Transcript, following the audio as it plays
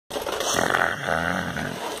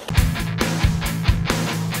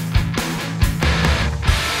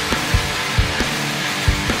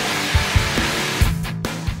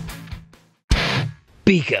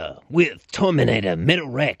Beaker with Toyminator Metal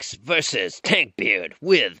Rex versus Tankbeard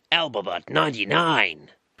with Albabot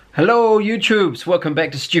 99. Hello YouTubes, welcome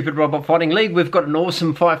back to Stupid Robot Fighting League. We've got an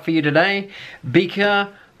awesome fight for you today.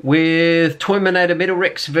 Beaker with Toyminator Metal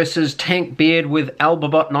Rex versus Tankbeard with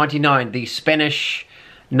Albabot 99, the Spanish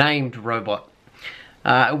named robot.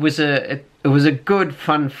 It was a good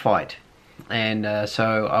fun fight, and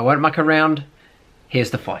so I won't muck around.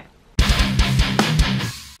 Here's the fight.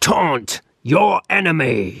 Taunt your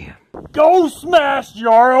enemy. Go smash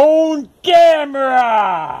your own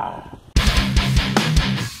camera!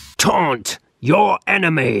 Taunt your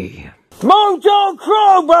enemy. Mojo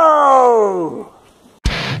Crow!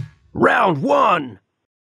 Round one.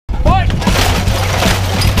 Fight!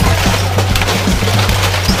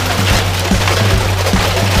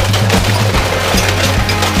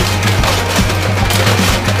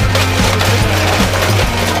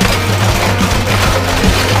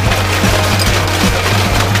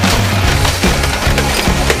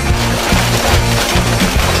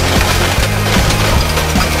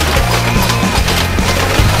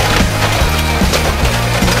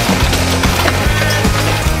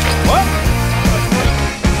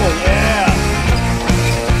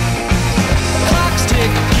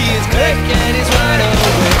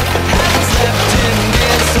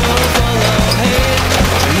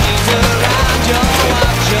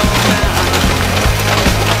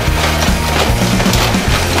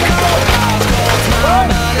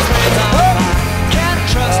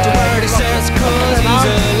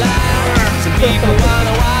 People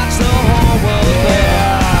wanna watch the whole world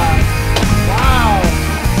burn. Wow!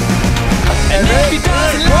 And if he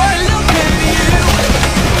doesn't look at you,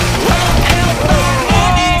 won't help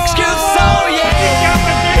any excuse. So yeah,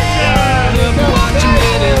 look what you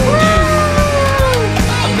made him do.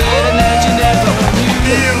 I'm betting that you never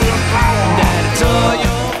knew that it's all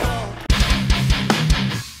your fault.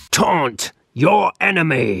 Taunt your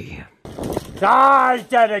enemy. I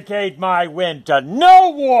dedicate my win to no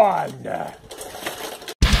one.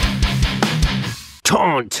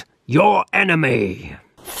 Taunt your enemy.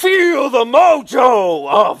 Feel the mojo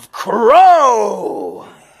of Crow!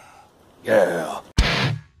 Yeah.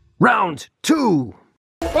 Round two.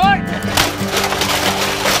 Fight!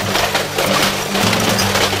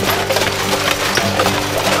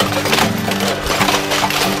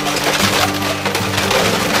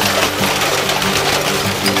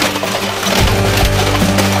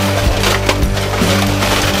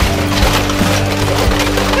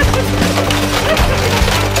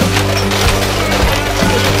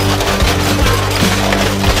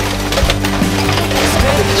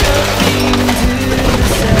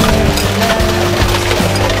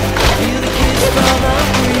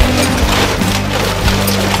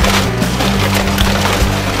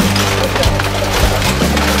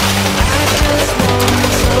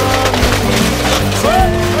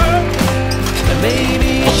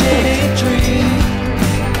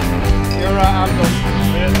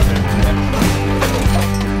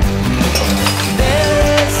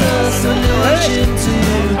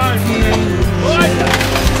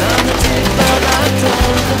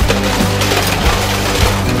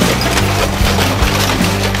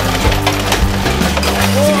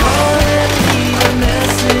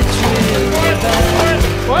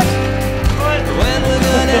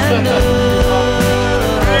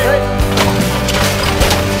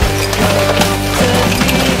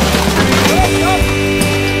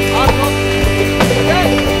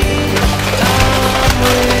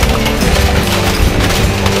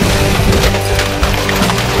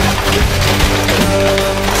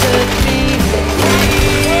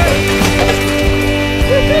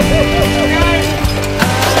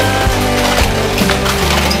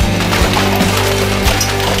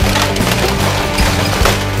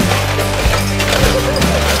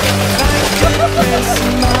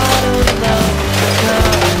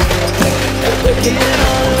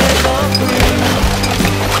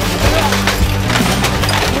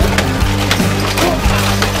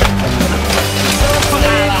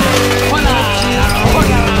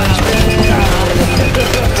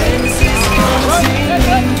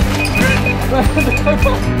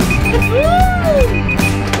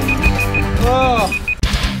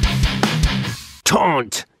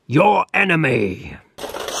 Taunt your enemy.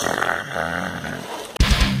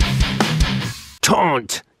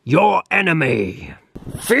 Taunt your enemy.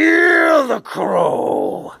 Feel the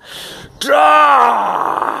crow!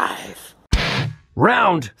 Drive!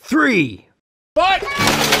 Round three. Fight!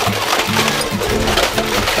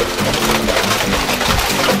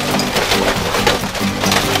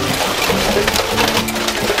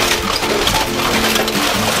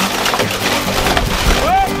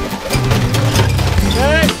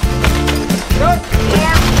 Yeah.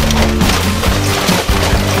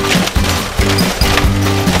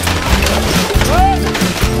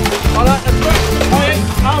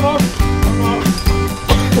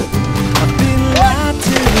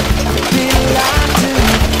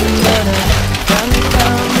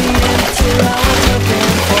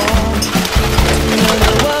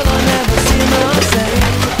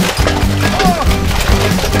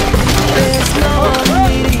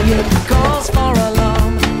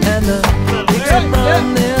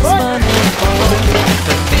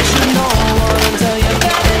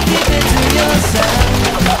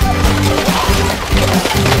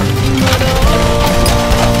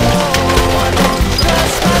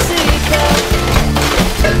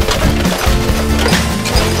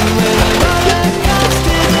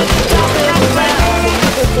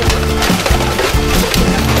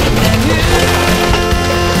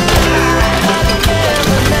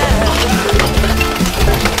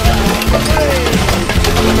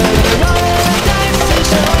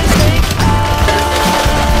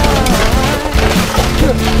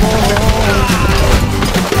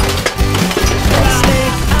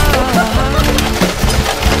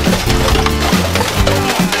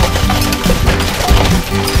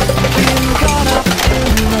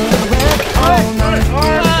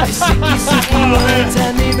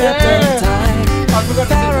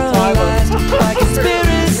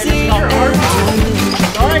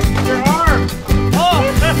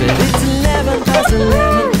 it's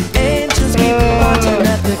 11. Angels keep marching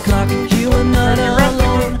at the clock. You are not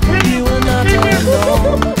alone. You are not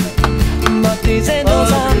alone. But these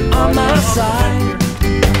angels are on my side.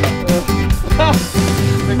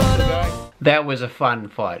 That was a fun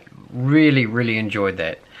fight. Really enjoyed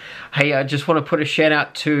that. Hey, I just want to put a shout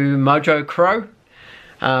out to Mojo Crow.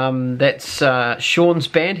 That's Shawn's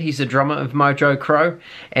band. He's the drummer of Mojo Crow,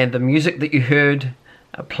 and the music that you heard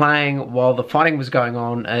playing while the fighting was going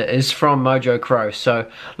on is from Mojo Crow. So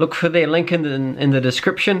look for their link in the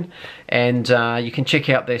description, and you can check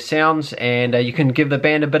out their sounds, and you can give the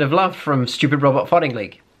band a bit of love from Stupid Robot Fighting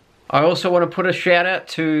League. I also want to put a shout out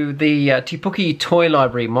to the Te Puke toy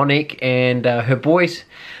library. Monique and her boys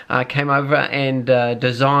came over and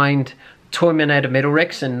designed Toyminator Metal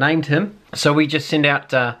Rex and named him. So we just send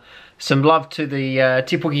out some love to the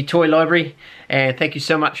Te Puke toy library, and thank you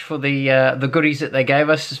so much for the goodies that they gave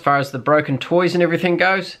us as far as the broken toys and everything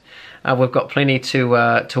goes. We've got plenty to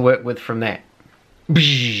work with from that.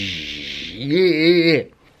 Yeah.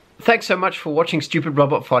 Thanks so much for watching Stupid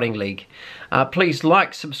Robot Fighting League. Please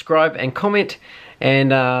like, subscribe and comment,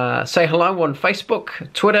 and say hello on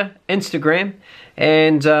Facebook, Twitter, Instagram,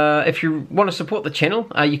 and if you want to support the channel,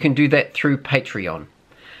 you can do that through Patreon.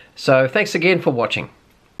 So thanks again for watching.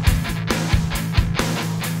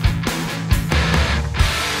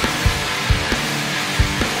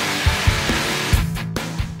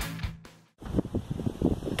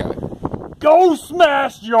 Go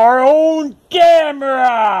smash your own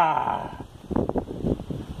camera!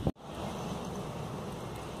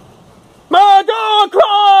 Mojo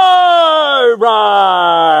Crow!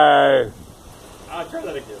 Right! I'll try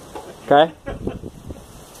that again. Okay.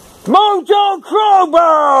 Mojo Crow,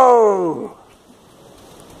 bro!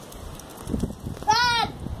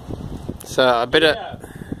 So I better...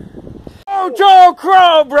 Mojo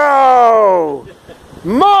Crow, bro!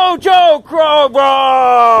 Mojo Crow,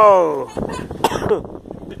 bro!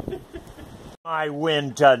 I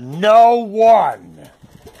win to no one.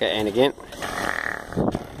 Okay, and again.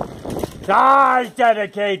 I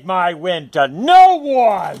dedicate my win to no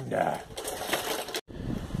one.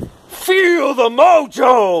 Feel the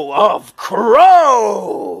mojo of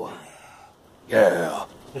Crow. Yeah.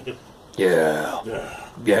 Yeah.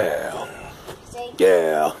 Yeah.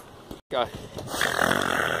 Yeah. Go.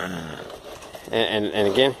 And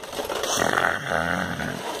again.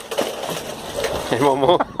 And one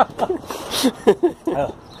more.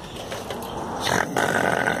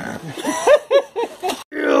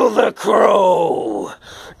 Feel the crow.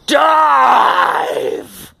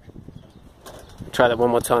 Dive. Try that one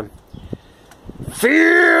more time.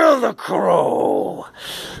 Feel the crow.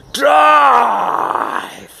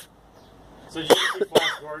 Dive. So you see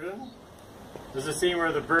Flash Gordon? There's a scene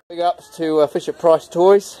where the bird... Big ups to Fisher Price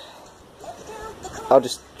Toys. I'll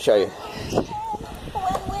just show you.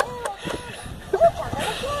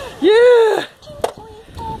 Yeah!